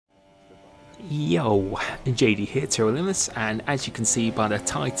Yo, JD here, Limits, and as you can see by the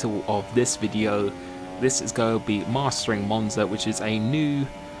title of this video, this is going to be Mastering Monza, which is a new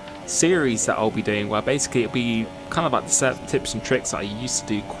series that I'll be doing, where basically it'll be kind of like the set tips and tricks that I used to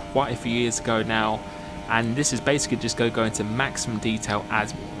do quite a few years ago now, and this is basically just going to go into maximum detail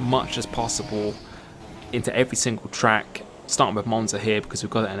as much as possible into every single track, starting with Monza here because we've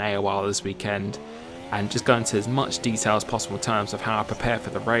got it in AOL this weekend, and just go into as much detail as possible in terms of how I prepare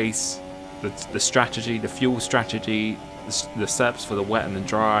for the race, the strategy, the fuel strategy, the steps for the wet and the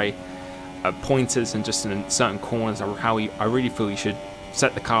dry, pointers, and just in certain corners how I really feel you should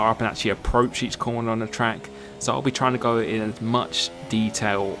set the car up and actually approach each corner on the track. So I'll be trying to go in as much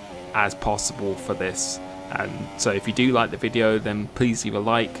detail as possible for this. And so if you do like the video, then please leave a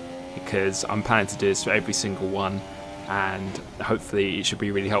like, because I'm planning to do this for every single one, and hopefully it should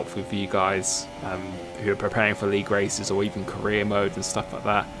be really helpful for you guys who are preparing for league races or even career mode and stuff like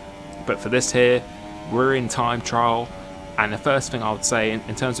that. But for this here, we're in time trial, and the first thing I would say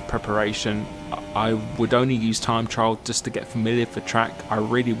in terms of preparation, I would only use time trial just to get familiar with the track. I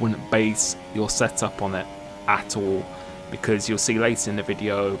really wouldn't base your setup on it at all, because you'll see later in the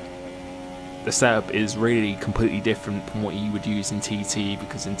video the setup is really completely different from what you would use in TT,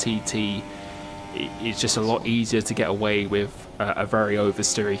 because in TT it's just a lot easier to get away with a very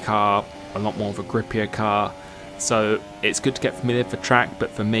oversteery car, a lot more of a grippier car. So it's good to get familiar with the track, but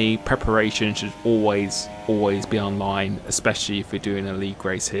for me, preparation should always be online, especially if you're doing a league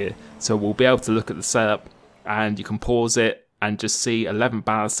race here. So we'll be able to look at the setup, and you can pause it and just see 11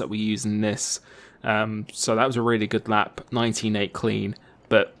 ballasts that we use in this. So that was a really good lap, 19.8 clean,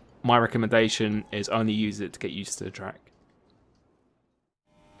 but my recommendation is only use it to get used to the track.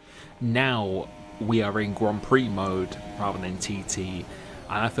 Now we are in Grand Prix mode rather than TT, and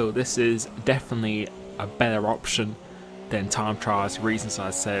I feel this is definitely a better option than time trials. The reasons I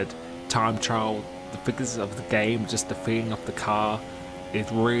said time trial, the figures of the game, just the feeling of the car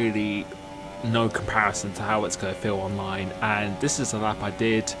is really no comparison to how it's going to feel online. And this is a lap I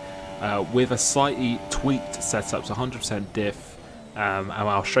did with a slightly tweaked setup, so 100% diff, and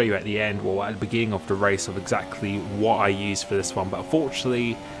I'll show you at the end, or at the beginning of the race, of exactly what I used for this one. But unfortunately,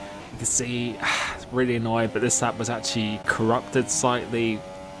 you can see it's really annoying, but this lap was actually corrupted slightly.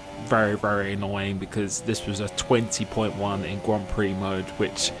 Very annoying, because this was a 20.1 in Grand Prix mode,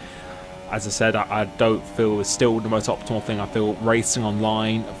 which, as I said, I don't feel is still the most optimal thing. I feel racing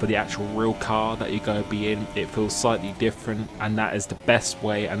online for the actual real car that you're going to be in, it feels slightly different, and that is the best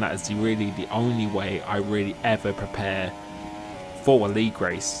way, and that is really the only way I really ever prepare for a league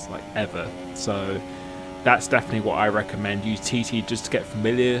race, like ever. So that's definitely what I recommend. Use TT just to get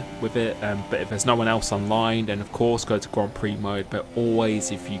familiar with it, but if there's no one else online, then of course go to Grand Prix mode, but always,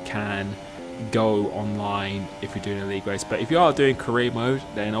 if you can, go online if you're doing a league race. But if you are doing career mode,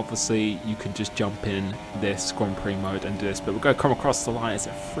 then obviously you can just jump in this Grand Prix mode and do this. But we're going to come across the line as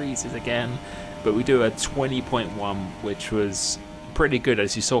it freezes again, but we do a 20.1, which was pretty good.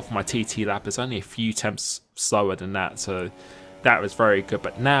 As you saw from my TT lap, it's only a few temps slower than that, so that was very good.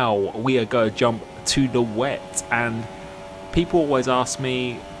 But now we are going to jump to the wet, and people always ask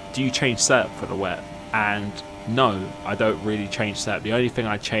me, do you change setup for the wet? And no, I don't really change setup. The only thing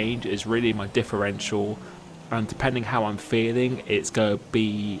I change is really my differential, and depending how I'm feeling, it's going to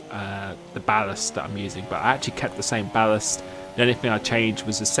be the ballast that I'm using. But I actually kept the same ballast. The only thing I changed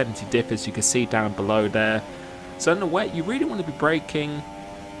was the 70 diff, as you can see down below there. So in the wet, you really want to be braking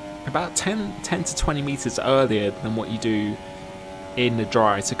about 10 to 20 meters earlier than what you do in the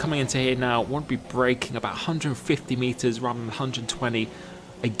dry. So coming into here now, I want to be braking about 150 meters rather than 120.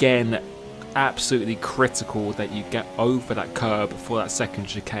 Again, absolutely critical that you get over that curb before that second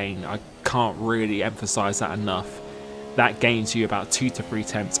chicane. I can't really emphasize that enough. That gains you about 2 to 3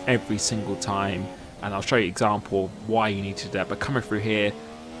 tenths every single time, and I'll show you an example of why you need to do that. But coming through here,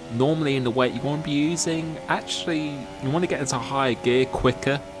 normally in the wet, you want to be using, actually, you want to get into higher gear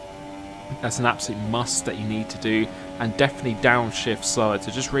quicker. That's an absolute must that you need to do, and definitely downshift slower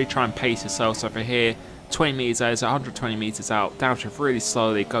to just really try and pace yourself. So for here, 20 meters out, 120 meters out, downshift really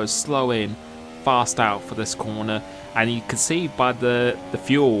slowly, go slow in, fast out for this corner. And you can see by the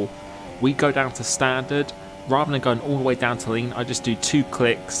fuel, we go down to standard rather than going all the way down to lean. I just do 2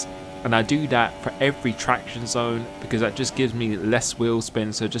 clicks, and I do that for every traction zone because that just gives me less wheel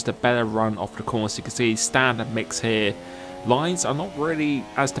spin, so just a better run off the corner. So you can see standard mix here. Lines are not really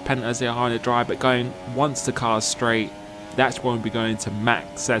as dependent as they are in the dry, but going once the car's straight, that's when we'll be going to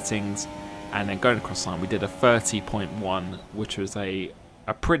max settings, and then going across the line we did a 30.1, which was a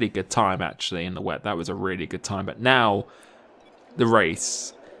pretty good time actually in the wet. That was a really good time. But now the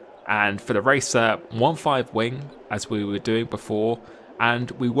race, and for the race 1.5 wing as we were doing before,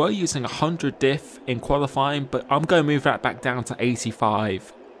 and we were using 100 diff in qualifying, but I'm going to move that back down to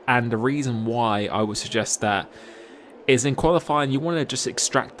 85. And the reason why I would suggest that is in qualifying you want to just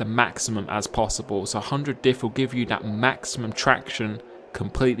extract the maximum as possible. So 100 diff will give you that maximum traction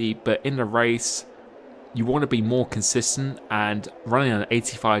completely, but in the race you want to be more consistent, and running an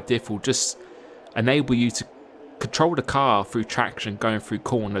 85 diff will just enable you to control the car through traction going through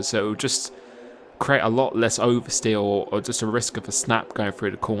corners. So it will just create a lot less oversteer or just a risk of a snap going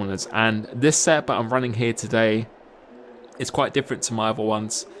through the corners. And this setup that I'm running here today is quite different to my other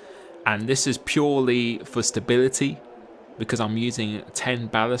ones, and this is purely for stability because I'm using 10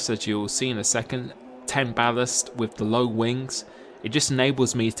 ballast, as you'll see in a second. 10 ballast with the low wings. It just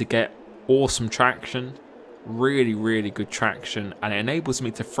enables me to get awesome traction, really good traction, and it enables me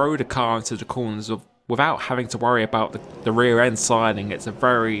to throw the car into the corners without having to worry about the rear end sliding. It's a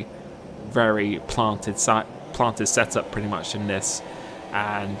very planted setup pretty much in this,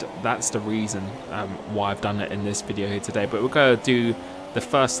 and that's the reason why I've done it in this video here today. But we're going to do the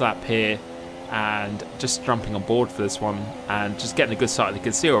first lap here and just jumping on board for this one and just getting a good start. You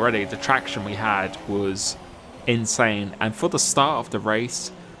can see already the traction we had was insane, and for the start of the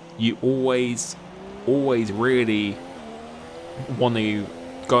race you always really want to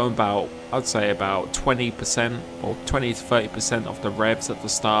go about, I'd say about 20% or 20 to 30% of the revs at the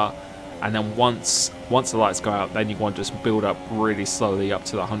start, and then once the lights go out, then you want to just build up really slowly up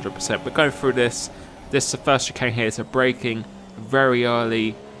to the 100%. But going through this is the first chicane here, so braking very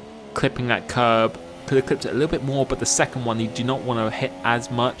early, clipping that curb. Could have clipped it a little bit more, but the second one you do not want to hit as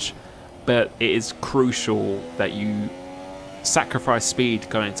much, but it is crucial that you sacrifice speed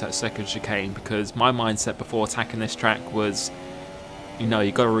going to that second chicane, because my mindset before attacking this track was, you know,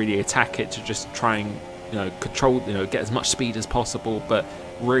 you got to really attack it to just try and, you know, control, you know, get as much speed as possible, but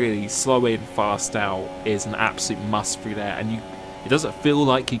really slow in, fast out is an absolute must through there. And it doesn't feel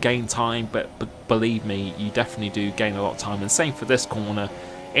like you gain time, but believe me, you definitely do gain a lot of time. And same for this corner.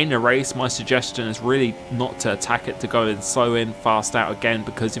 In the race, my suggestion is really not to attack it, to go and slow in, fast out again,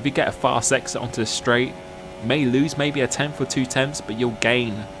 because if you get a fast exit onto the straight, you may lose maybe a tenth or 2 tenths, but you'll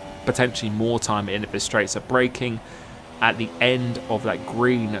gain potentially more time in if it's straight. So braking at the end of that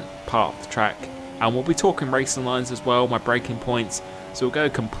green part of the track, and we'll be talking racing lines as well, my braking points. So we'll go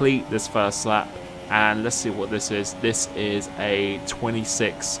complete this first lap, and let's see what this is. This is a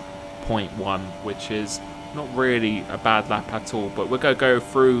 26.1, which is not really a bad lap at all, but we're going to go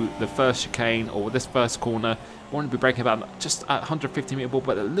through the first chicane, or this first corner. We want to be braking about just at 150 meter ball,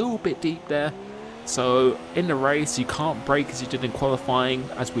 but a little bit deep there. So in the race you can't brake as you did in qualifying,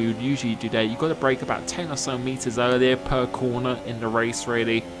 as we would usually do there. You've got to brake about 10 or so meters earlier per corner in the race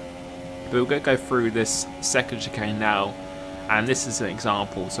really. But we're going to go through this second chicane now, and this is an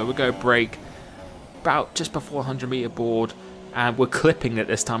example. So we're going to brake about just before 100 meter board, and we're clipping it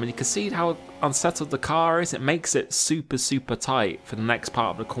this time, and you can see how unsettled the car is. It makes it super tight for the next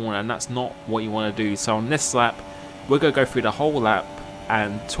part of the corner, and that's not what you want to do. So on this lap we're going to go through the whole lap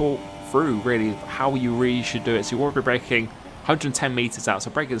and talk through really how you really should do it. So you want to be braking 110 meters out, so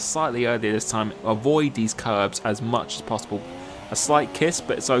braking slightly earlier this time. Avoid these curbs as much as possible. A slight kiss,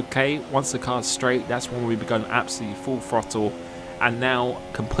 but it's okay. Once the car's straight, that's when we'll be going absolutely full throttle, and now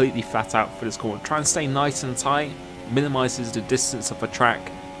completely flat out for this corner. Try and stay nice and tight, minimizes the distance of the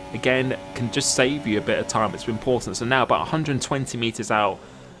track. Again, can just save you a bit of time. It's important. So now about 120 meters out,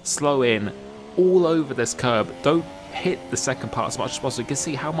 slow in all over this curb. Don't hit the second part as much as possible. You can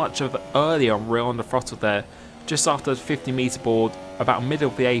see how much of earlier I'm real on the throttle there, just after the 50 meter board, about middle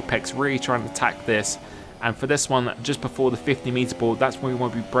of the apex, really trying to attack this. And for this one, just before the 50 meter board, that's when we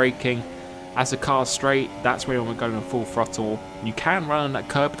want to be braking. As the car's straight, that's where we want to go in full throttle. You can run on that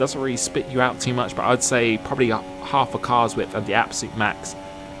curb, it doesn't really spit you out too much, but I'd say probably half a car's width at the absolute max.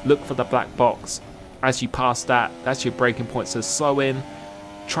 Look for the black box. As you pass that, that's your braking point, so slow in.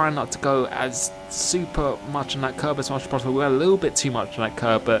 Try not to go as super much on that curb as much as possible. We're a little bit too much on that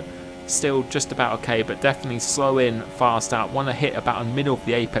curb, but still just about okay. But definitely slow in, fast out. Want to hit about the middle of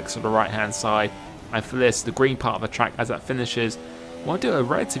the apex of the right hand side. And for this, the green part of the track, as that finishes, want to do a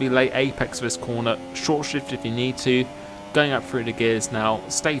relatively late apex of this corner. Short shift if you need to. Going up through the gears now.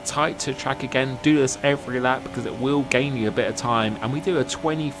 Stay tight to the track again. Do this every lap because it will gain you a bit of time. And we do a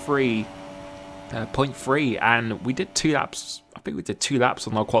 23.3, and we did 2 laps. I think we did 2 laps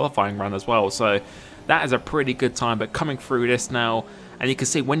on our qualifying run as well, so that is a pretty good time. But coming through this now, and you can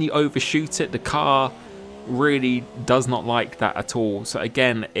see when you overshoot it, the car really does not like that at all. So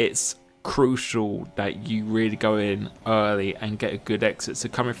again, it's crucial that you really go in early and get a good exit. So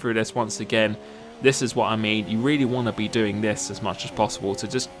coming through this once again, this is what I mean. You really want to be doing this as much as possible to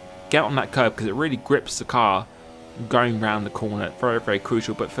just get on that curb, because it really grips the car going around the corner, very, very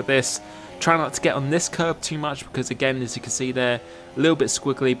crucial. But for this, try not to get on this curve too much, because again, as you can see there, a little bit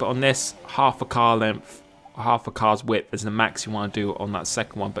squiggly, but on this, half a car length, half a car's width is the max you want to do on that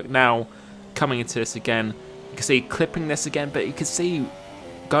second one. But now, coming into this again, you can see clipping this again, but you can see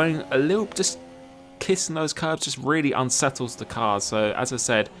going a little, just kissing those curves just really unsettles the car. So as I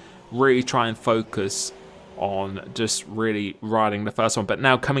said, really try and focus on just really riding the first one. But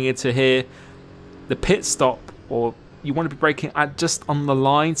now coming into here, the pit stop, or you want to be braking at just on the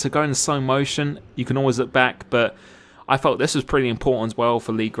line, so go in slow motion. You can always look back, but I felt this was pretty important as well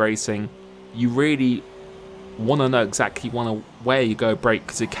for league racing. You really want to know exactly where you go brake,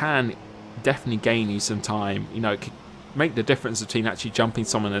 because it can definitely gain you some time. You know, it could make the difference between actually jumping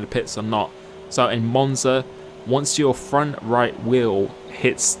someone in the pits or not. So in Monza, once your front right wheel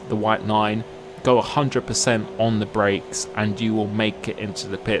hits the white line, go 100% on the brakes and you will make it into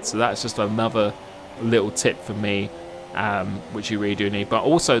the pit. So that's just another little tip for me, which you really do need. But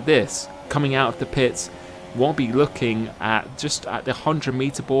also this, coming out of the pits, you won't be looking at just at the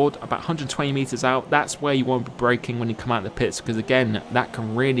 100-meter board, about 120 meters out. That's where you won't be braking when you come out of the pits, because again, that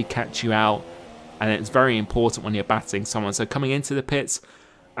can really catch you out, and it's very important when you're battling someone. So coming into the pits,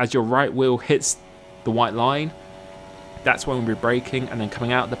 as your right wheel hits the white line, that's when we'll be braking, and then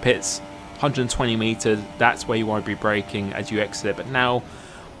coming out of the pits, 120 meters, that's where you want to be braking as you exit. But now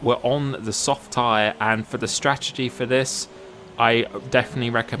we're on the soft tyre, and for the strategy for this, I definitely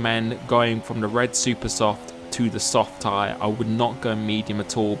recommend going from the red super soft to the soft tyre. I would not go medium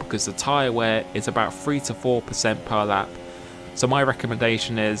at all, because the tyre wear is about 3 to 4% per lap. So my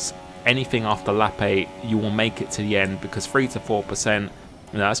recommendation is anything after lap 8, you will make it to the end, because 3 to 4%,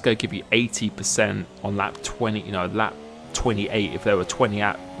 you know, that's going to give you 80% on lap 20, you know, lap 28 if there were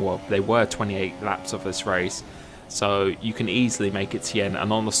 28 laps of this race. So you can easily make it to the end.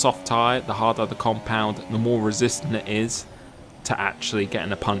 And on the soft tyre, the harder the compound, the more resistant it is to actually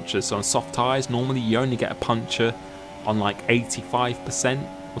getting a puncture. So on soft tyres, normally you only get a puncture on like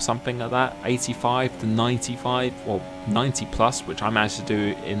 85% or something like that, 85 to 95 or 90 plus, which I managed to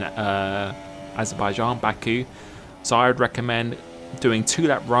do in Azerbaijan, Baku. So I would recommend doing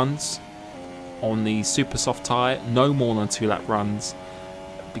 2-lap runs on the super soft tyre, no more than 2-lap runs,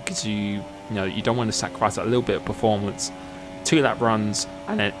 because you don't want to sacrifice that little bit of performance. 2-lap runs,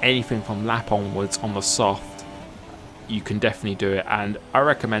 and then anything from lap onwards on the soft, you can definitely do it. And I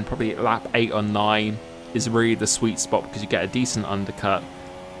recommend probably lap 8 or 9 is really the sweet spot, because you get a decent undercut,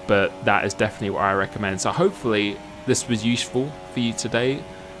 but that is definitely what I recommend. So hopefully this was useful for you today.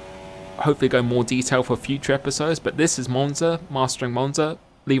 Hopefully go in more detail for future episodes, but this is Monza, Mastering Monza.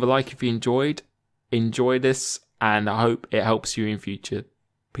 Leave a like if you enjoy this, and I hope it helps you in future.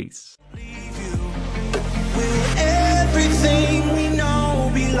 Peace. Will everything we know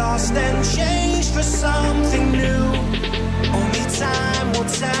be lost and changed for something new? Only time will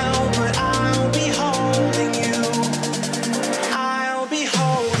tell.